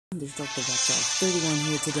Destructive Episode 31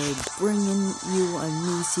 here today, bringing you a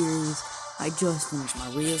new series. I just finished my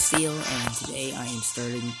real seal, and today I am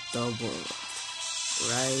starting the world.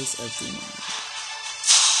 Rise of Demon.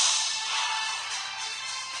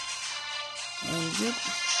 And yep,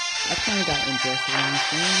 I kind of got interested in this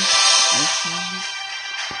game.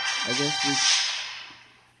 I guess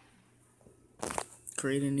we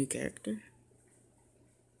create a new character.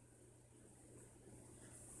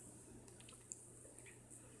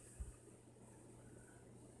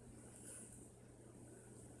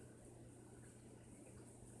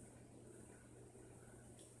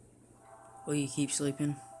 Will you keep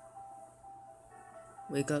sleeping?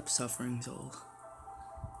 Wake up, suffering soul.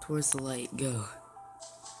 Towards the light, go.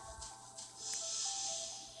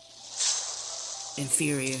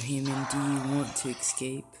 Inferior human, do you want to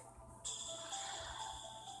escape?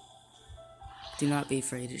 Do not be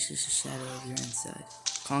afraid, it's just a shadow of your inside.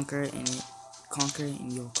 Conquer it and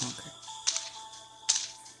you'll conquer.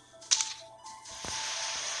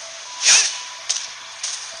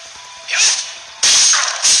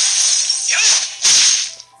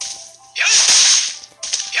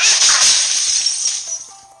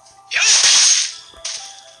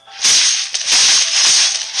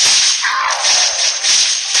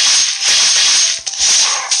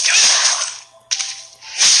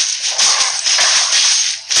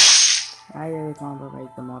 I really combo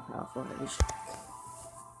break the more powerful version.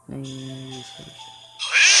 Damn,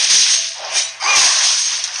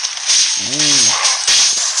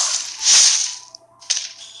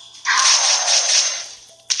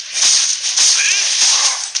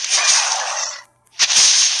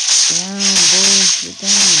 boys, you're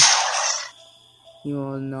down. You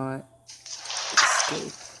will not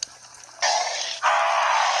escape.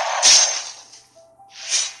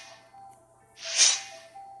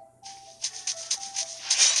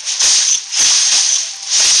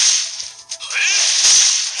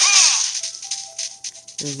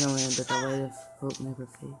 There's no end, but the light of hope never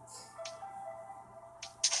fades.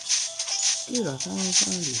 Dude, I finally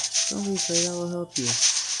found you. Don't be afraid, I will help you.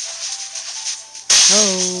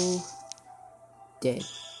 Oh, dead.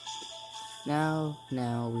 Now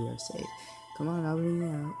we are safe. Come on, I'll bring you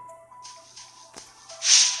out.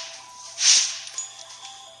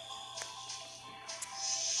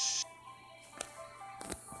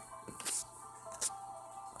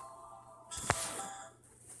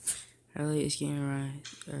 Elliot is getting right.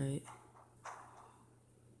 Alright.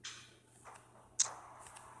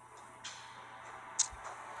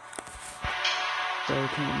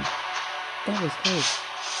 That was close.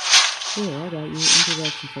 Here, I got you.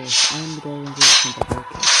 Introduction first. I'm the Golden Temple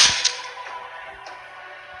Broker.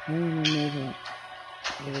 I am a naval.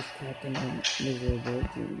 I was captain of miserable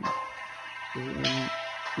dream.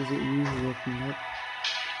 Is it you who woke me up?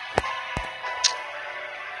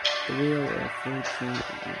 The real or free tree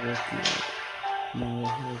woke you up. Now it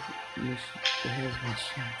has been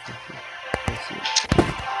shown for you. That's it.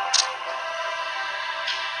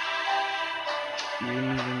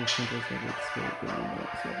 Removing the symbols of escape, but you know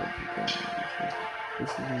it's never begun.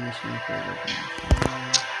 This is a mission for everyone.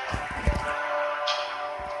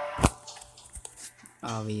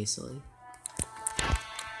 Obviously.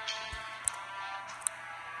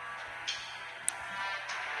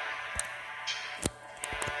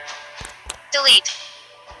 Delete.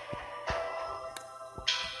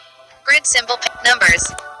 Grid symbol numbers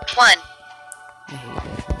 1. I hate that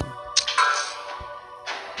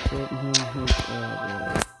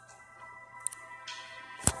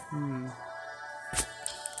one.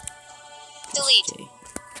 Delete.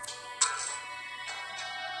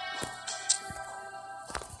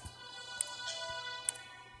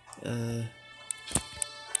 Okay.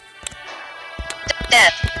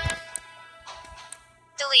 Death.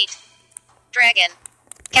 Delete. Dragon.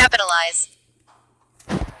 Capitalize.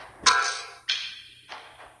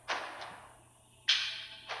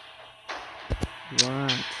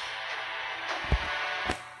 What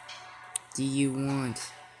do you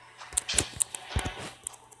want?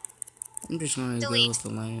 I'm just gonna go with a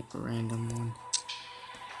random one.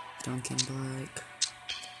 Duncan Black.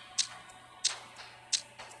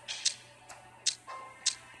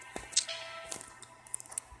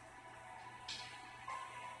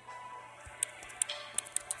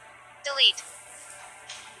 Delete.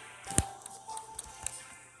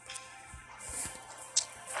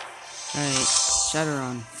 Alright,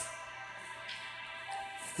 Shadowrun.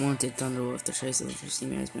 Wanted Thunderwolf, the trace of the first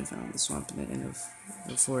demon has been found in the swamp and the end of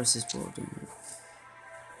the forest is full of demons.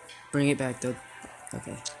 Bring it back, though.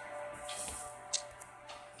 Okay.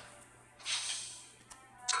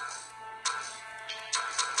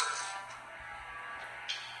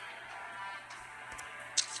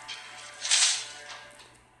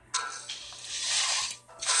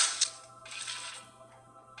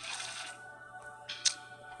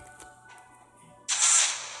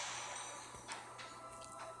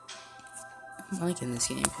 I'm liking this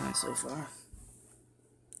game kind of so far.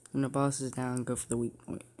 When the boss is down, go for the weak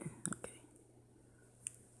point. Okay.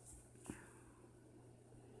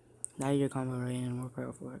 Now your combo right and more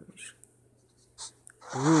powerful average.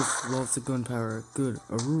 Aroof loves the gunpowder. Good.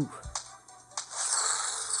 Aroof.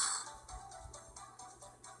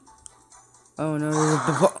 Oh no,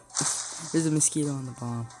 there's a mosquito on the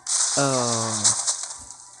bomb. Oh.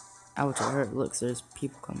 Ouch, it hurt. Look, there's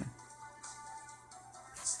people coming.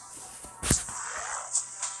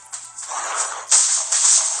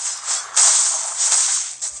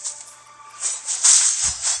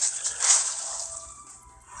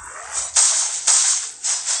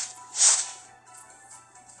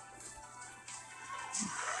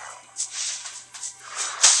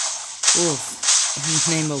 Oof. His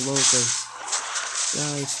name is Locust.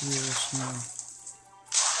 Guys, here,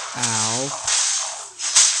 ow.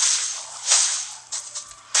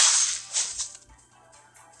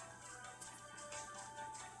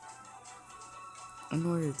 I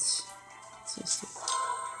know it's just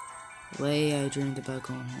way I dreamed about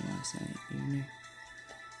going home last night, you know?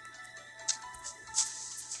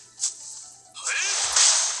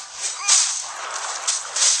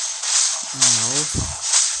 Ow.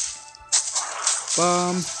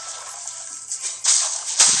 Bomb.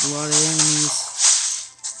 There's a lot of enemies.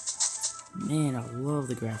 Man, I love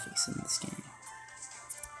the graphics in this game.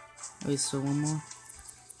 Wait, still one more?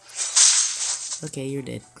 Okay, you're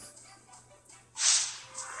dead.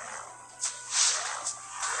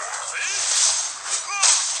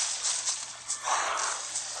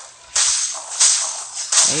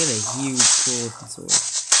 I got a huge cool sword.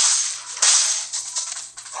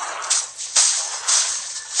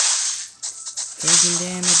 Taking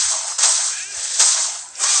damage.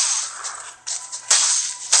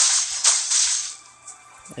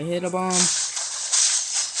 I hit a bomb.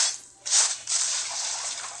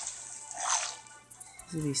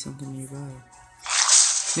 There should be something nearby.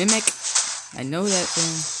 Mimic! I know that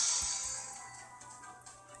thing.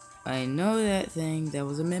 I know that thing. That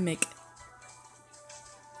was a mimic.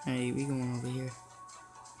 Alright, we going over here.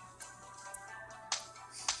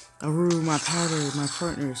 Aroo, my powder, my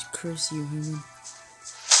partners. Curse you, human.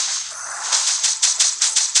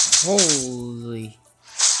 Holy.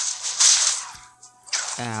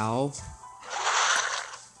 Ow.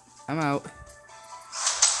 I'm out.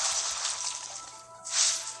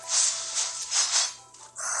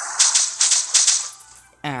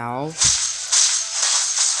 Ow.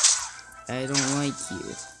 I don't like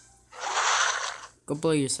you. Go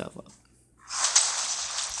blow yourself up.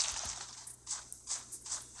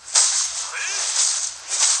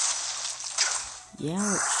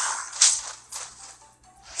 Ouch.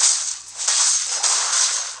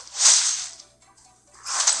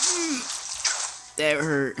 That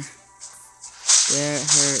hurt. That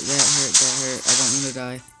hurt, that hurt, that hurt. I don't want to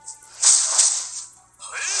die.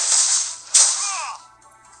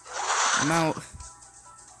 I'm out.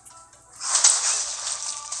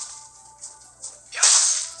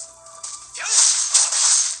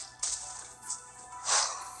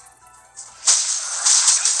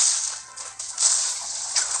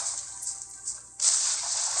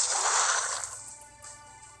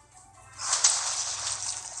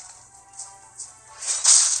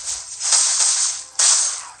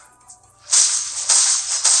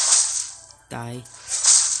 Die.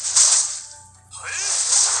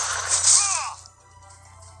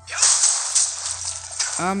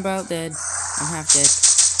 I'm about dead. I'm half dead.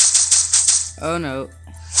 Oh no.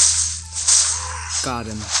 Got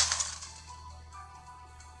him.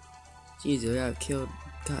 Jesus, I got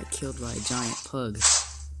killed by a giant pug.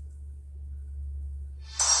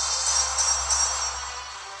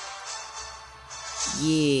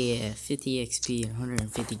 Yeah, 50 XP and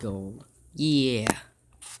 150 gold. Yeah.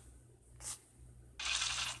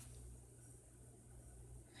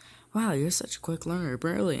 Wow, you're such a quick learner.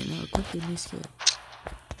 Brilliant. Now, quickly new skill.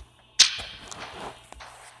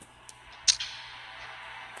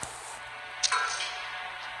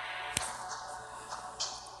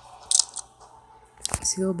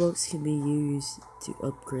 Skill books can be used to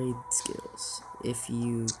upgrade skills. If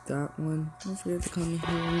you got one, don't forget to come in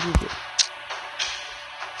here and read it.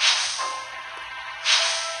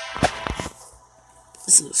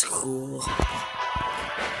 This looks cool.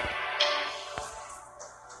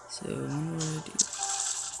 So, what do I do?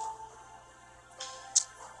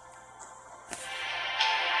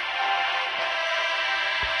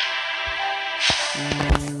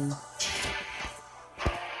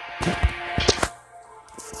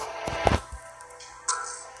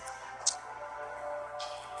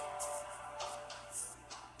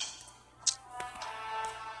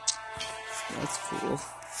 That's cool.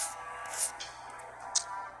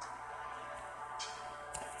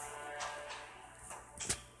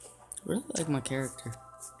 Really like my character,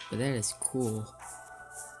 but that is cool.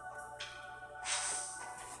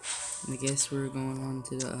 I guess we're going on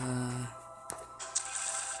to the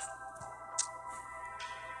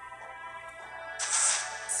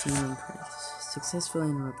ceiling price. Successfully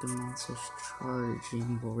interrupt the monster's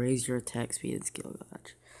charging will raise your attack speed and skill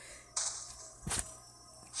dodge.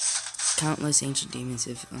 Countless ancient demons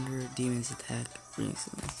if under a demon's attack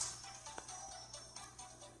recently.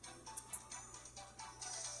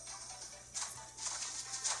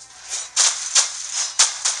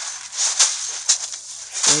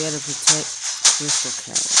 We gotta protect Crystal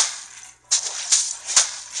Cow.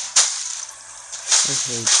 I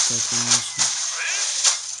hate protecting mission.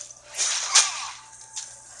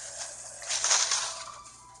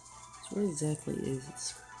 So where exactly is this?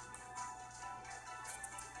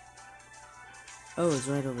 Oh, it's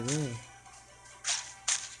right over there.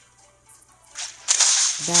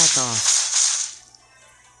 Back off.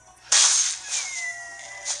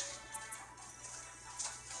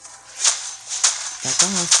 Back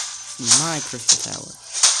off. It's my crystal tower.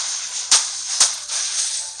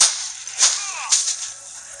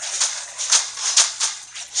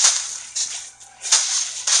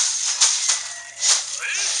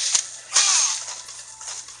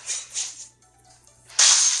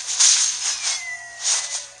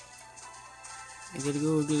 I gotta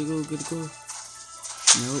go, gotta go, gotta go.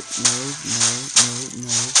 Nope, no, no, no,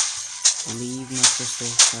 no. Leave my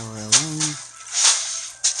crystal tower alone.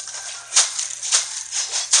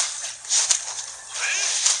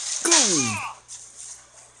 Go!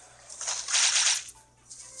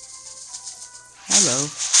 Hello.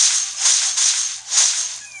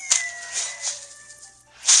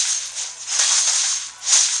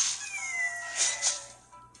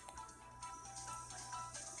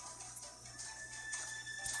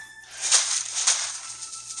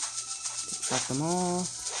 Got them all.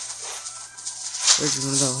 We're just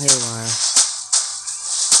gonna go haywire.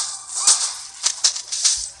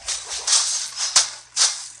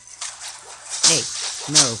 Hey,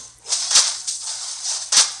 no.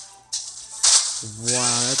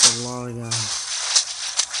 Wow, that's a lot of guys.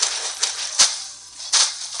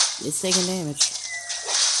 It's taking damage.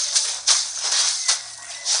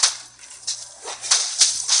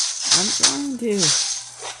 I'm trying to.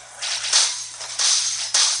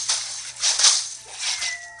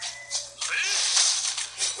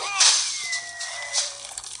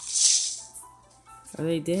 Are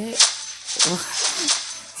they dead?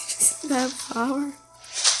 That power?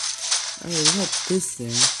 Alright, we got this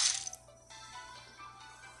thing.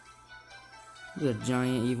 This is a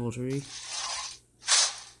giant evil tree.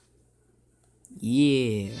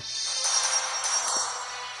 Yeah.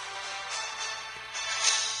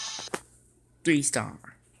 Three star.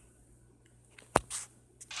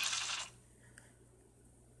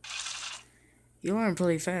 You learn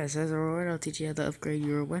pretty fast. As a reward, I'll teach you how to upgrade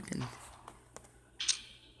your weapon.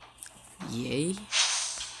 Yay.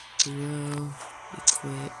 Hero.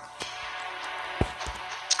 Equip.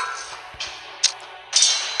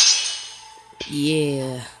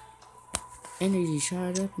 Yeah. Energy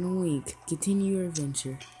charged up in a wink. Continue your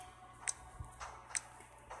adventure.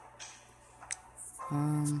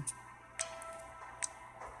 My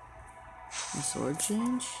sword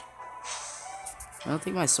change? I don't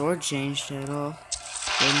think my sword changed at all.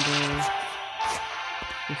 Window.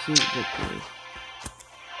 Pursuit victory.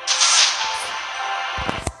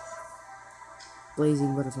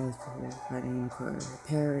 Blazing butterflies fighting in the corner.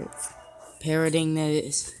 Parroting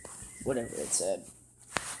this. Whatever it said.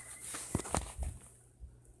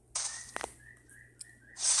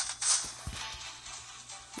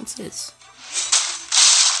 What's this?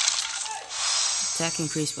 Attack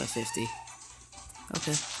increased by 50.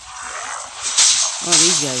 Okay. Oh,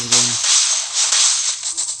 these guys again.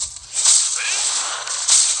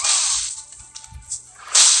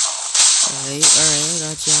 Alright,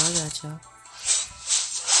 I got y'all.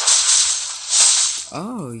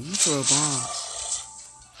 Oh, you throw bombs.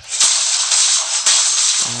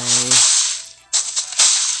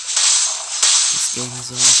 This game is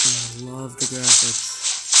awesome. I love the graphics.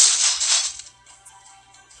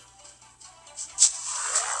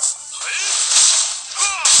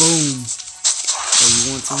 Boom. Oh, you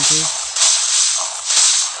want some too?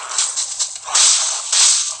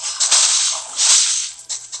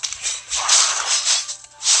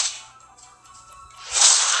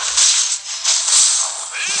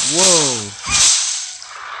 Whoa.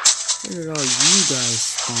 Where did all you guys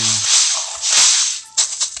spawn?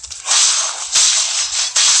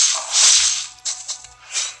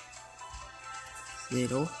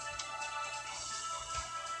 Little.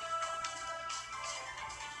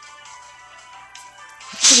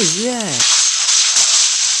 What is that?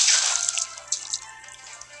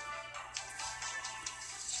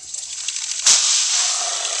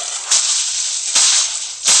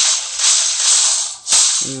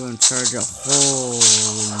 We're gonna charge a holy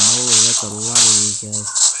moly, that's a lot of these guys.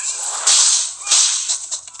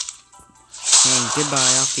 And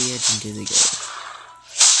goodbye, off the edge into the go.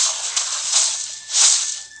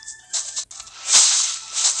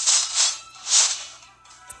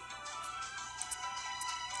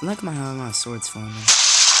 I like how my sword's forming.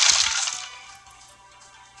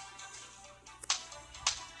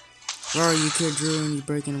 Where are you, kid Drew? And you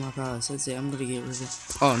breaking into my palace? That's it, I'm gonna get rid of it.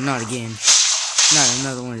 Oh, not again. Not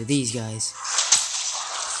another one of these guys.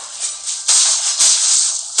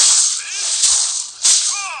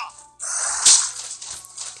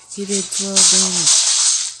 He did 12 damage.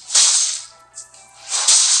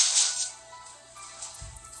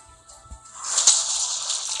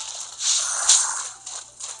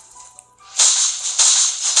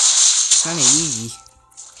 Kinda easy.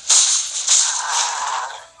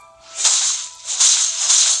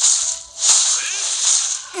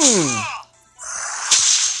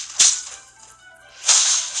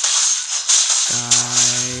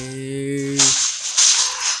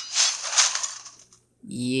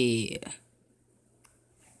 Yeah.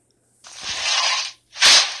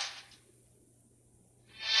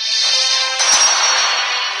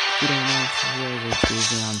 You don't know whoever is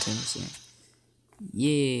on 10%.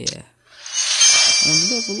 Yeah. And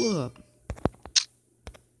level up.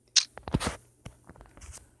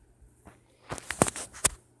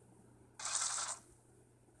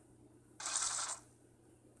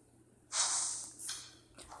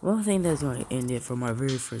 Well, I think that's going to end it for my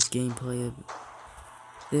very first gameplay of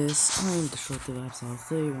this. I am Destructive Absolute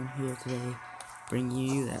 31 here today, bringing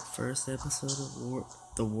you that first episode of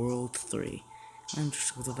The World 3. I'm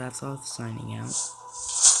Destructive Absolute signing out.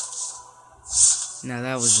 Now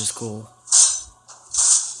that was just cool.